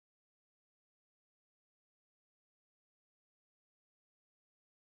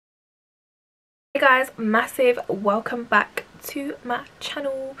Hey guys, massive welcome back to my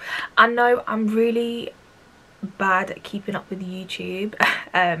channel. I know I'm really bad at keeping up with YouTube.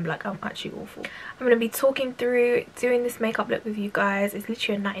 Like I'm actually awful. I'm going to be talking through doing this makeup look with you guys. It's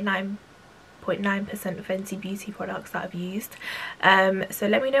literally a 99.9% Fenty beauty products that I've used. So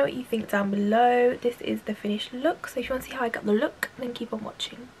let me know what you think down below. This is the finished look, so if you want to see how I got the look, then keep on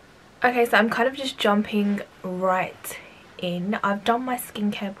watching. Okay, so I'm kind of just jumping right in. I've done my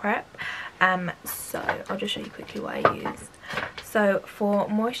skincare prep. So I'll just show you quickly what I used. So for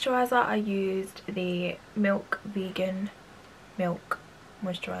moisturizer, I used the Milk Vegan Milk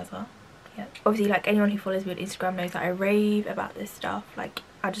Moisturizer. Yeah, obviously, like anyone who follows me on Instagram knows that I rave about this stuff. Like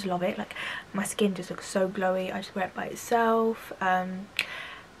I just love it. Like my skin just looks so glowy. I just wear it by itself. And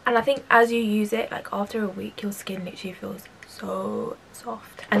I think as you use it, like after a week, your skin literally feels so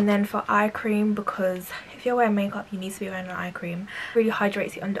soft. And then for eye cream, because if you're wearing makeup you need to be wearing an eye cream, it really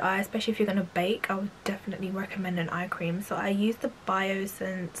hydrates the under eye, especially if you're going to bake. I would definitely recommend an eye cream. So I used the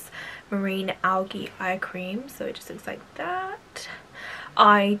Biosense Marine Algae eye cream, so it just looks like that.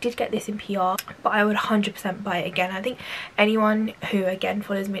 I did get this in PR, but I would 100% buy it again. I think anyone who again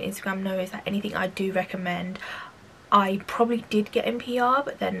follows me on Instagram knows that anything I do recommend I probably did get in PR,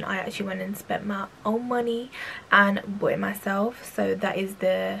 but then I actually went and spent my own money and bought it myself. So that is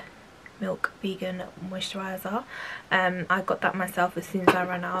the Milk Vegan Moisturizer. I got that myself as soon as I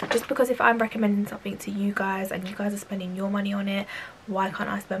ran out, just because if I'm recommending something to you guys and you guys are spending your money on it, why can't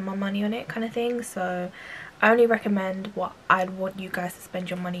I spend my money on it, kind of thing. So I only recommend what I'd want you guys to spend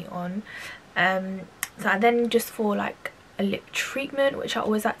your money on. So and then just for like a lip treatment, which I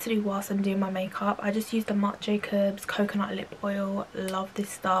always like to do whilst I'm doing my makeup, I just use the Marc Jacobs coconut lip oil. Love this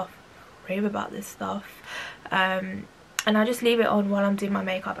stuff, rave about this stuff. And I just leave it on while I'm doing my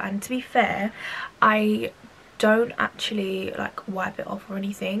makeup, and to be fair, I don't actually like wipe it off or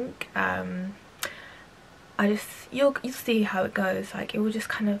anything. I just you'll see how it goes, like it will just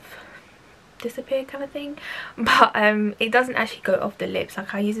kind of disappear kind of thing, but it doesn't actually go off the lips.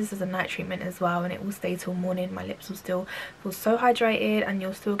 Like I use this as a night treatment as well, and it will stay till morning. My lips will still feel so hydrated, and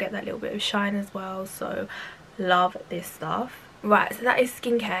you'll still get that little bit of shine as well. So love this stuff. Right, so that is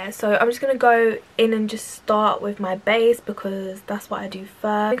skincare. So I'm just going to go in and just start with my base, because that's what I do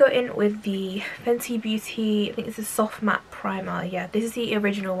first. I go in with the Fenty Beauty, I think it's a soft matte primer. Yeah, this is the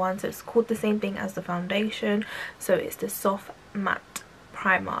original one, so it's called the same thing as the foundation, so it's the soft matte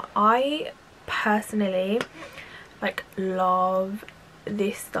primer. I personally like love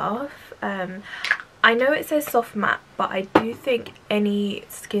this stuff. I know it says soft matte, but I do think any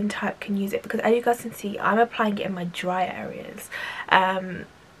skin type can use it, because as you guys can see, I'm applying it in my dry areas.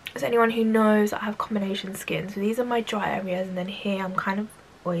 So anyone who knows, I have combination skin, so these are my dry areas, and then here I'm kind of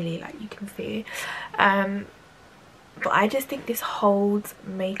oily, like you can see. But I just think this holds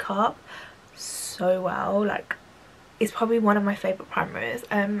makeup so well. Like it's probably one of my favorite primers.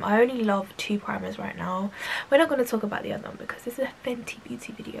 I only love 2 primers right now. We're not going to talk about the other one because this is a Fenty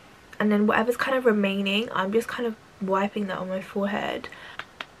beauty video. And then whatever's kind of remaining, I'm just kind of wiping that on my forehead.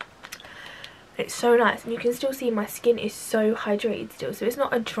 It's so nice, and you can still see my skin is so hydrated still, so it's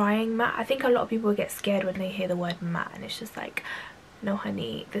not a drying matte. I think a lot of people get scared when they hear the word matte, and it's just like, no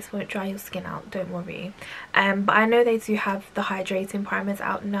honey, this won't dry your skin out, don't worry. But I know they do have the hydrating primers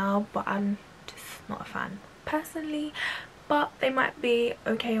out now, but I'm just not a fan personally, but they might be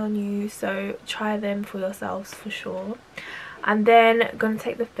okay on you, so try them for yourselves for sure. And then gonna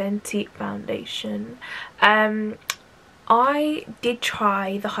take the Fenty foundation. I did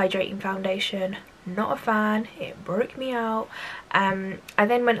try the hydrating foundation, not a fan, it broke me out. I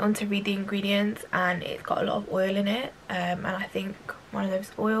then went on to read the ingredients, and it's got a lot of oil in it, and I think one of those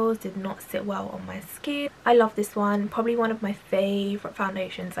oils did not sit well on my skin. I love this one, probably one of my favorite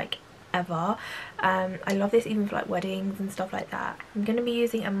foundations like ever. I love this even for like weddings and stuff like that. I'm going to be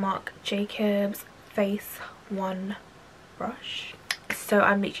using a Marc Jacobs Face 1 brush, so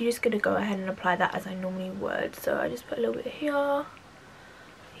I'm literally just going to go ahead and apply that as I normally would. So I just put a little bit here,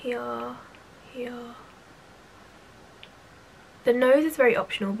 here, here. The nose is very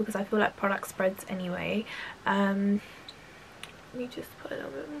optional because I feel like product spreads anyway. Let me just put a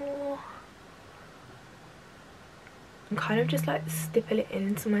little bit more and kind of just like stipple it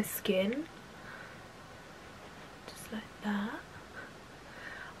into my skin, just like that.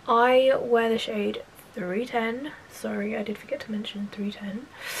 I wear the shade 310. Sorry, I did forget to mention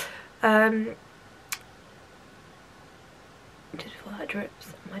 310. Just before that drips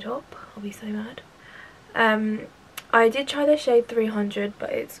on my top, I'll be so mad. I did try the shade 300, but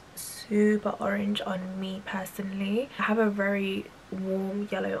it's super orange on me personally. I have a very warm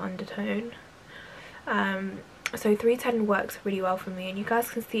yellow undertone. So 310 works really well for me, and you guys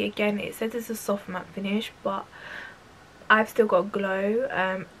can see again it says it's a soft matte finish, but I've still got glow,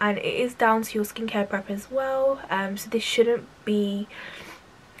 and it is down to your skincare prep as well, so this shouldn't be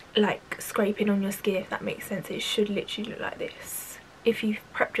like scraping on your skin, if that makes sense. It should literally look like this if you've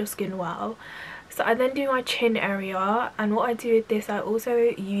prepped your skin well. So I then do my chin area, and what I do with this, I also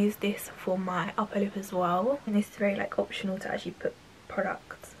use this for my upper lip as well, and this is very like optional to actually put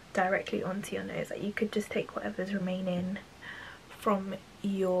products directly onto your nose. Like you could just take whatever's remaining from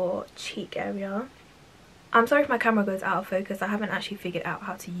your cheek area. I'm sorry if my camera goes out of focus. I haven't actually figured out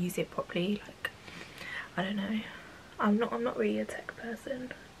how to use it properly. Like, I don't know, I'm not really a tech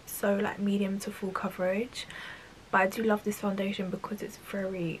person. So like medium to full coverage, but I do love this foundation because it's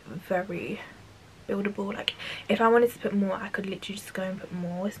very buildable. Like if I wanted to put more, I could literally just go and put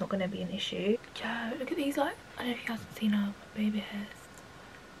more. It's not going to be an issue. Yeah, look at these, like, I don't know if you guys have seen my baby hairs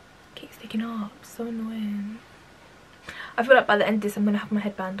keep sticking up, so annoying. I feel like by the end of this I'm going to have my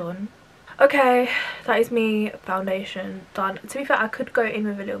headband on. Okay, that is me foundation done. To be fair, I could go in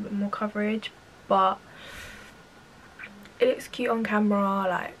with a little bit more coverage, but it looks cute on camera,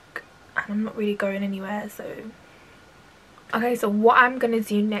 like, and I'm not really going anywhere. So okay, so what I'm gonna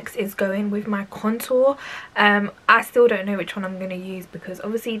do next is go in with my contour. I still don't know which one I'm gonna use, because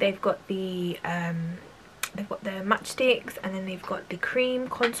obviously they've got the matchsticks, and then they've got the cream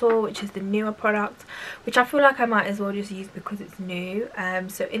contour, which is the newer product, which I feel like I might as well just use because it's new.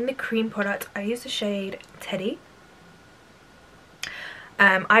 So in the cream product, I use the shade Teddy.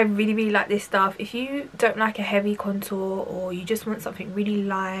 I really like this stuff. If you don't like a heavy contour, or you just want something really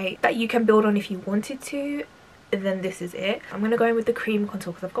light that you can build on if you wanted to, then this is it. I'm gonna go in with the cream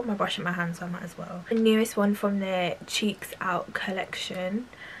contour because I've got my brush in my hand, so I might as well. The newest one from their Cheeks Out collection.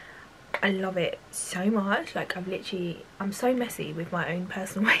 I love it so much. Like I'm so messy with my own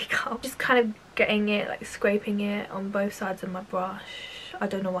personal makeup. Just kind of getting it, like scraping it on both sides of my brush. I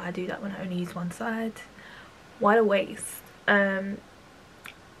don't know why I do that when I only use one side. What a waste.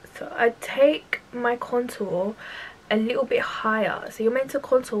 So I take my contour a little bit higher. So you're meant to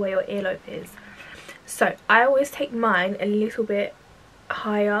contour where your earlobe is. So I always take mine a little bit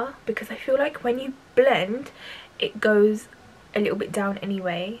higher, because I feel like when you blend, it goes a little bit down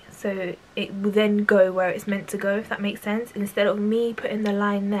anyway. So it will then go where it's meant to go, if that makes sense. Instead of me putting the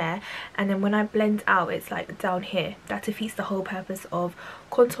line there, and then when I blend out, it's like down here. That defeats the whole purpose of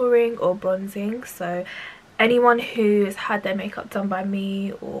contouring or bronzing. So anyone who's had their makeup done by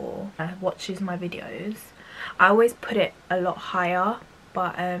me or watches my videos, I always put it a lot higher,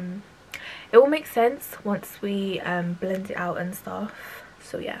 but it will make sense once we blend it out and stuff.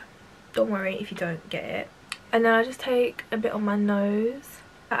 So yeah, don't worry if you don't get it. And then I just take a bit on my nose.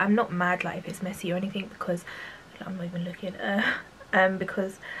 I'm not mad like if it's messy or anything, because I'm not even looking,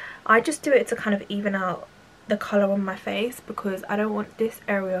 because I just do it to kind of even out the colour on my face, because I don't want this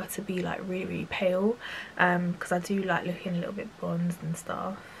area to be like really pale, because I do like looking a little bit bronzed and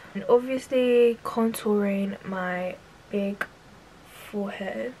stuff. And obviously contouring my big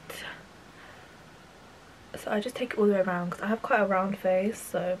forehead. So I just take it all the way around, because I have quite a round face,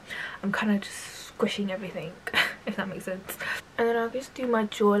 so I'm kind of just squishing everything, if that makes sense. And then I'll just do my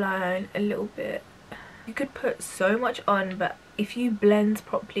jawline a little bit. You could put so much on, but if you blend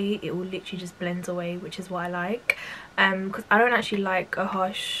properly, it will literally just blend away, which is what I like. Because I don't actually like a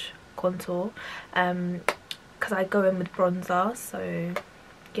harsh contour, because I go in with bronzer. So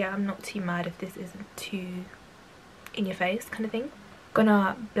yeah, I'm not too mad if this isn't too in your face kind of thing.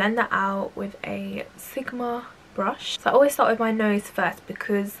 Gonna blend that out with a Sigma brush. So I always start with my nose first,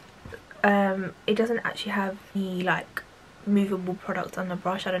 because it doesn't actually have the like movable product on the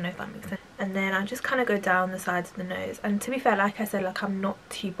brush. I don't know if that makes sense. And then I just kind of go down the sides of the nose. And to be fair, like I said, like I'm not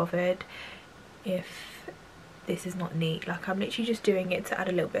too bothered if this is not neat. Like I'm literally just doing it to add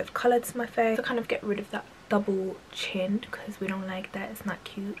a little bit of colour to my face, to kind of get rid of that double chin, because we don't like that. It's not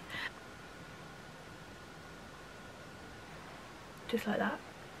cute. Just like that.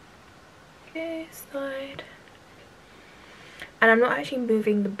 Okay, side. And I'm not actually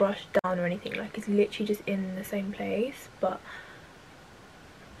moving the brush down or anything, like it's literally just in the same place, and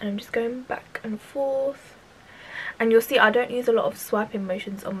I'm just going back and forth. And you'll see I don't use a lot of swiping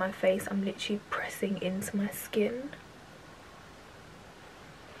motions on my face. I'm literally pressing into my skin.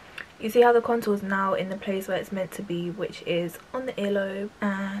 You see how the contour is now in the place where it's meant to be, which is on the earlobe.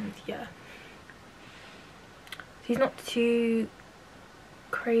 And yeah, he's not too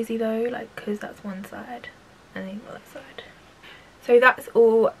crazy though, like, because that's one side and then the other side. So that's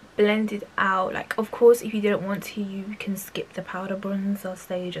all blended out. Like, of course, if you didn't want to, you can skip the powder bronzer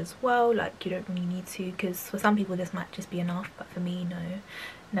stage as well. Like, you don't really need to, because for some people this might just be enough, but for me, no,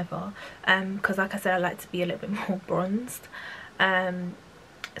 never. Because like I said, I like to be a little bit more bronzed.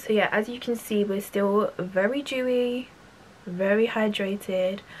 So yeah, as you can see, we're still very dewy, very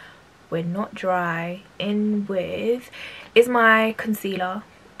hydrated, we're not dry. In with is my concealer.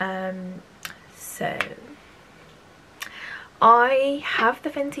 So I have the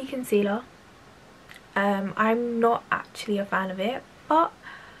Fenty concealer. I'm not actually a fan of it, but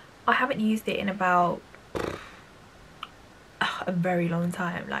I haven't used it in about a very long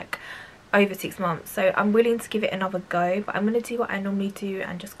time, like over 6 months, so I'm willing to give it another go. But I'm going to do what I normally do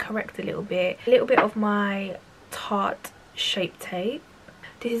and just correct a little bit of my Tarte Shape Tape.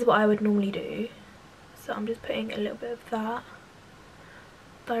 This is what I would normally do, so I'm just putting a little bit of that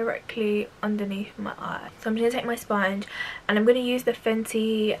directly underneath my eye. So I'm going to take my sponge and I'm going to use the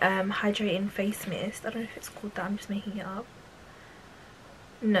Fenty hydrating face mist. I don't know if it's called that, I'm just making it up.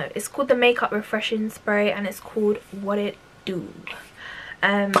 No, it's called the Makeup Refreshing Spray and it's called What It Do.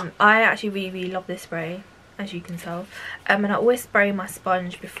 I actually really love this spray, as you can tell. And I always spray my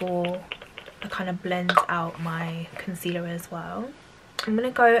sponge before I kind of blend out my concealer as well. I'm going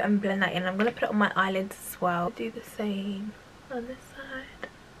to go and blend that in. I'm going to put it on my eyelids as well. Do the same on this side.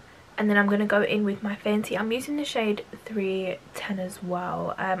 And then I'm going to go in with my Fenty. I'm using the shade 310 as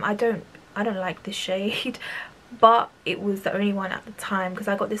well. I don't like this shade, but it was the only one at the time because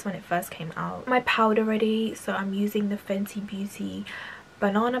I got this when it first came out. My powder ready, so I'm using the Fenty Beauty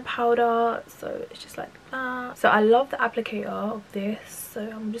banana powder, so it's just like that. So I love the applicator of this, so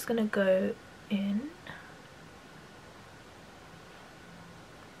I'm just gonna go in.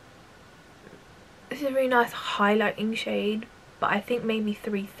 This is a really nice highlighting shade, but I think maybe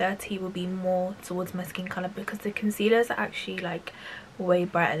 330 will be more towards my skin colour because the concealers are actually like way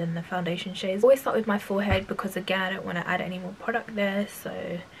brighter than the foundation shades. I always start with my forehead because again I don't want to add any more product there, so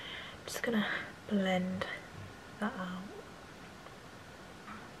I'm just gonna blend that out.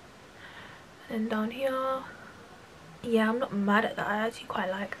 And down here, yeah, I'm not mad at that. I actually quite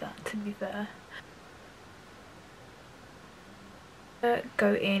like that, to be fair.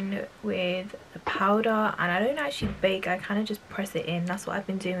 Go in with the powder, and I don't actually bake, I kind of just press it in. That's what I've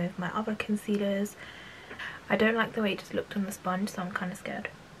been doing with my other concealers. I don't like the way it just looked on the sponge, so I'm kind of scared.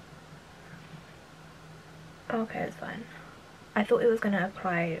 Okay, it's fine. I thought it was going to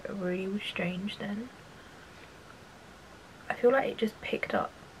apply really strange then. I feel like it just picked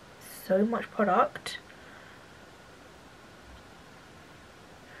up so much product.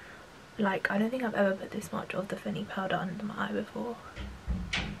 Like, I don't think I've ever put this much of the Fenty powder under my eye before.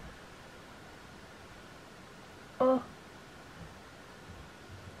 Oh,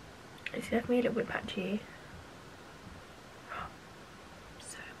 it's left me a little bit patchy.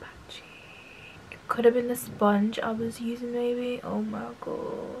 So patchy. It could have been the sponge I was using maybe. Oh my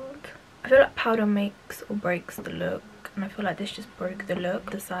god. I feel like powder makes or breaks the look, and I feel like this just broke the look,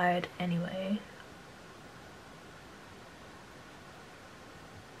 the side anyway.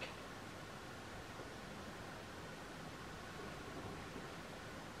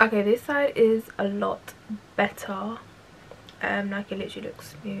 Okay, this side is a lot better. Like it literally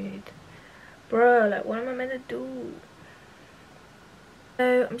looks smooth. Bruh, like what am I meant to do?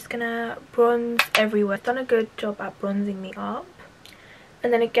 So I'm just gonna bronze everywhere. I've done a good job at bronzing me up.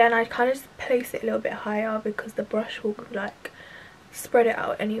 And then again, I kind of just place it a little bit higher because the brush will like spread it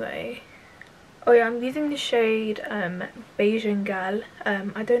out anyway. Oh yeah, I'm using the shade Beijing Gal.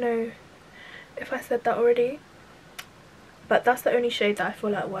 I don't know if I said that already, but that's the only shade that I feel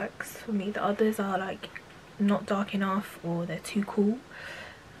like works for me. The others are like not dark enough or they're too cool.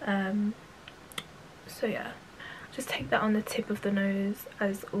 So yeah, just take that on the tip of the nose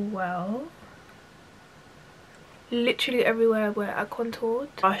as well. Literally everywhere where I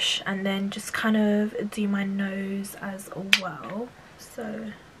contoured. Brush and then just kind of do my nose as well.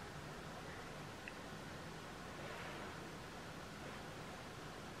 So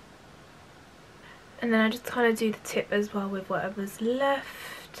and then I just kind of do the tip as well with whatever's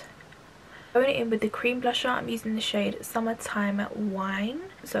left. Going in with the cream blusher, I'm using the shade Summertime Wine.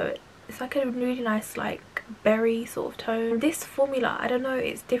 So it's like a really nice like berry sort of tone. This formula, I don't know,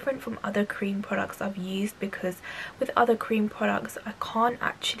 it's different from other cream products I've used, because with other cream products I can't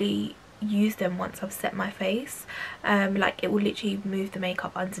actually use them once I've set my face. Like it will literally move the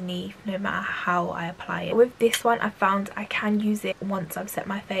makeup underneath no matter how I apply it. With this one I found I can use it once I've set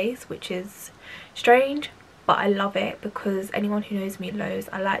my face, which is strange, but I love it because anyone who knows me knows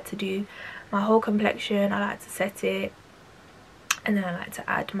I like to do my whole complexion. I like to set it and then I like to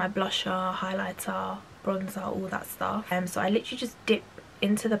add my blusher, highlighter, bronzer, all that stuff. So I literally just dip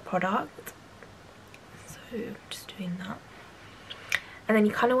into the product, so just doing that, and then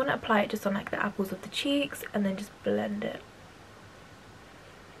you kind of want to apply it just on like the apples of the cheeks and then just blend it.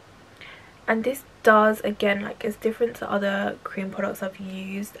 And this does, again, like, it's different to other cream products I've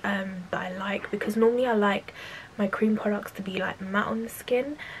used that I like, because normally I like my cream products to be like matte on the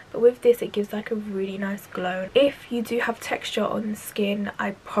skin, but with this it gives like a really nice glow. If you do have texture on the skin,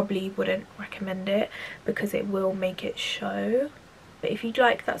 I probably wouldn't recommend it because it will make it show, but if you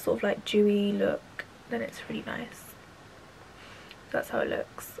like that sort of like dewy look, then it's really nice. That's how it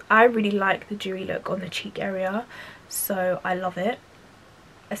looks. I really like the dewy look on the cheek area, so I love it.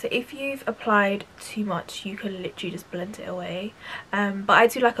 So if you've applied too much, you can literally just blend it away, but I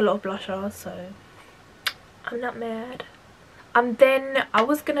do like a lot of blusher, so I'm not mad. And then I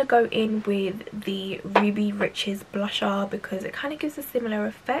was gonna go in with the Ruby Riches blusher because it kind of gives a similar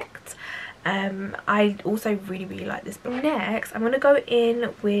effect. I also really like this. But next I'm gonna go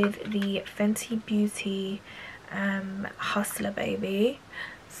in with the Fenty Beauty Hustler Baby.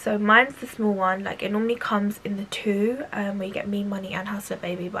 So mine's the small one, like it normally comes in the two where you get Me Money and Hustler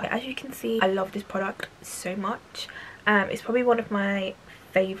Baby, but as you can see I love this product so much. It's probably one of my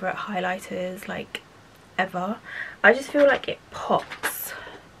favourite highlighters like ever. I just feel like it pops,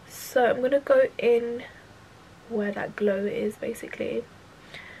 so I'm gonna go in where that glow is basically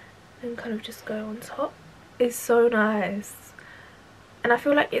and kind of just go on top. It's so nice, and I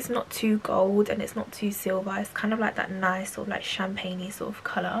feel like it's not too gold and it's not too silver. It's kind of like that nice sort of like champagne-y sort of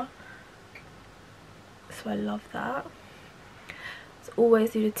colour, so I love that. So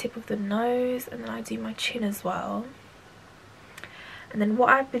always do the tip of the nose, and then I do my chin as well. And then what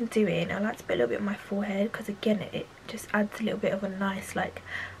I've been doing, I like to put a little bit on my forehead because again it just adds a little bit of a nice like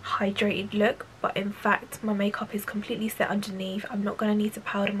hydrated look, but in fact my makeup is completely set underneath. I'm not going to need to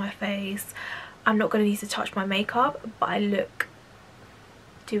powder my face, I'm not going to need to touch my makeup, but I look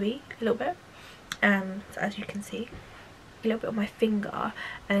dewy a little bit. So as you can see, a little bit on my finger,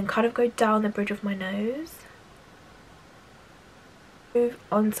 and then kind of go down the bridge of my nose. Move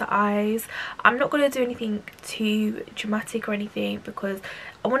on to eyes. I'm not going to do anything too dramatic or anything because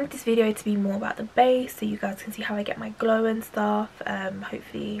I wanted this video to be more about the base, so you guys can see how I get my glow and stuff.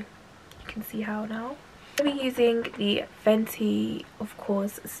 Hopefully you can see how now. I'm going to be using the Fenty, of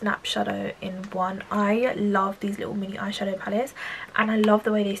course, Snap Shadow in one. I love these little mini eyeshadow palettes and I love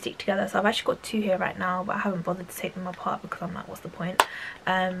the way they stick together. So I've actually got two here right now, but I haven't bothered to take them apart because I'm like, what's the point?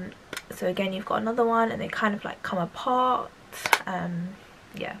 So again, you've got another one and they kind of like come apart.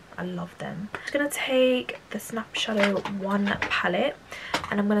 Yeah, I love them. I'm just gonna take the Snap Shadow 1 palette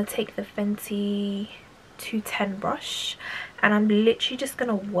and I'm gonna take the Fenty 210 brush, and I'm literally just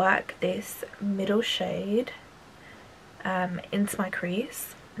gonna work this middle shade into my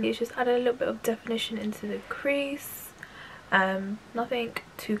crease. It's just add a little bit of definition into the crease, nothing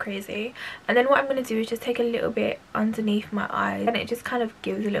too crazy. And then what I'm going to do is just take a little bit underneath my eyes, and it just kind of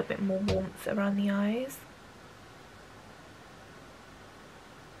gives a little bit more warmth around the eyes.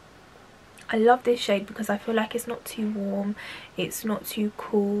 I love this shade because I feel like it's not too warm, it's not too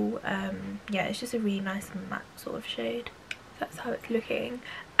cool. Yeah, it's just a really nice matte sort of shade. That's how it's looking,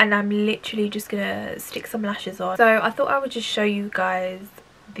 and I'm literally just gonna stick some lashes on. So I thought I would just show you guys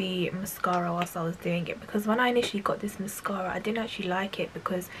the mascara whilst I was doing it, because when I initially got this mascara I didn't actually like it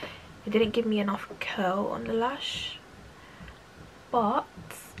because it didn't give me enough curl on the lash, but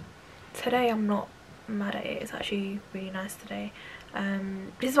today I'm not mad at it. It's actually really nice today.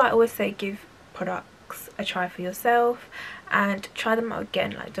 This is why I always say give products a try for yourself and try them out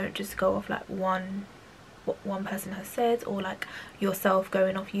again. Like, don't just go off like what one person has said, or like yourself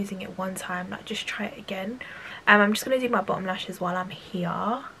going off using it one time. Like, just try it again. I'm just going to do my bottom lashes while I'm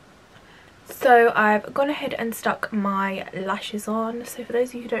here. So I've gone ahead and stuck my lashes on. So for those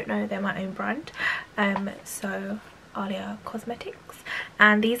of you who don't know, they're my own brand. So Alia Cosmetics,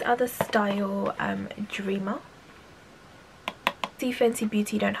 and these are the style Dreamer. Fenty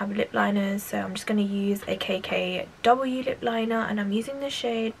Beauty don't have lip liners, so I'm just going to use a KKW lip liner, and I'm using the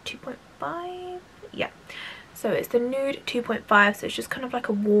shade 2.5. yeah, so it's the nude 2.5, so it's just kind of like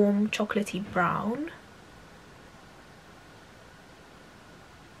a warm chocolatey brown.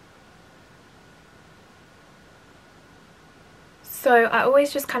 So I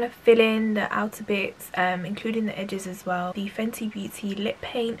always just kind of fill in the outer bits, including the edges as well. The Fenty Beauty lip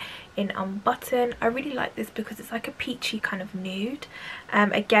paint in Unbutton. I really like this because it's like a peachy kind of nude.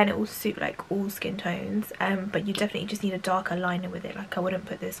 Again, it will suit like all skin tones, but you definitely just need a darker liner with it. Like, I wouldn't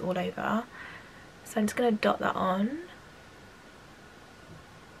put this all over. So I'm just going to dot that on.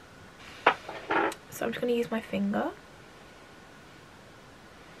 So I'm just going to use my finger.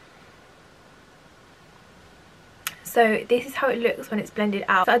 So this is how it looks when it's blended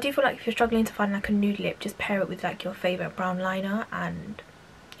out. So I do feel like if you're struggling to find like a nude lip, just pair it with like your favourite brown liner, and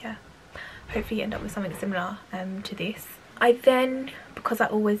yeah, hopefully you end up with something similar to this. I then, because I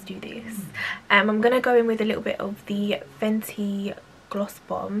always do this, I'm going to go in with a little bit of the Fenty Gloss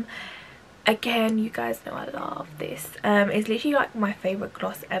Bomb. Again, you guys know I love this. It's literally like my favourite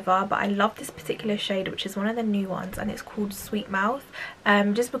gloss ever, but I love this particular shade, which is one of the new ones, and it's called Sweet Mouth.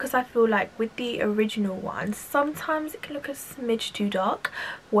 Just because I feel like with the original one, sometimes it can look a smidge too dark,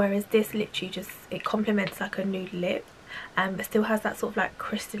 whereas this literally just, it complements like a nude lip, but still has that sort of like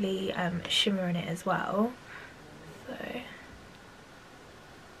crystally shimmer in it as well. So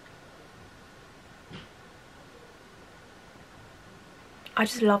I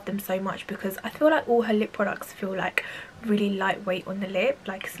just love them so much because I feel like all her lip products feel like really lightweight on the lip,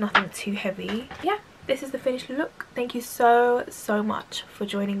 like it's nothing too heavy. Yeah, this is the finished look. Thank you so much for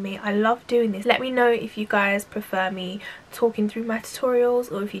joining me. I love doing this. Let me know if you guys prefer me talking through my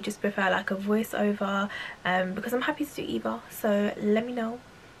tutorials or if you just prefer like a voiceover, because I'm happy to do either, so let me know.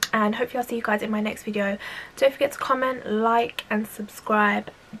 And hopefully I'll see you guys in my next video. Don't forget to comment, like and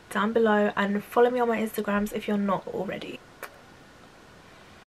subscribe down below, and follow me on my Instagrams if you're not already.